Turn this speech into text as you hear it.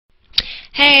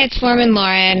Hey, it's Forman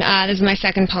Lauren. This is my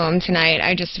second poem tonight.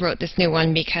 I just wrote this new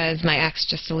one because my ex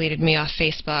just deleted me off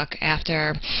Facebook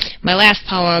after my last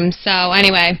poem. So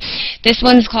anyway, this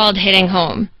one's called Hitting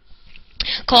Home.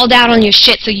 Called out on your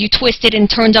shit, so you twisted and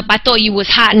turned up. I thought you was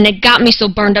hot and it got me so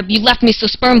burned up. You left me so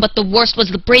spurned, but the worst was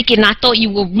the breaking. I thought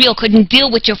you were real, couldn't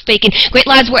deal with your faking. Great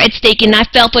lives were at stake and I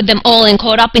fell for them all and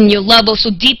caught up in your love. Oh,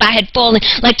 so deep I had fallen,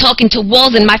 like talking to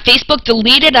walls. And my Facebook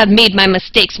deleted. I've made my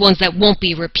mistakes, ones that won't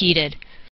be repeated.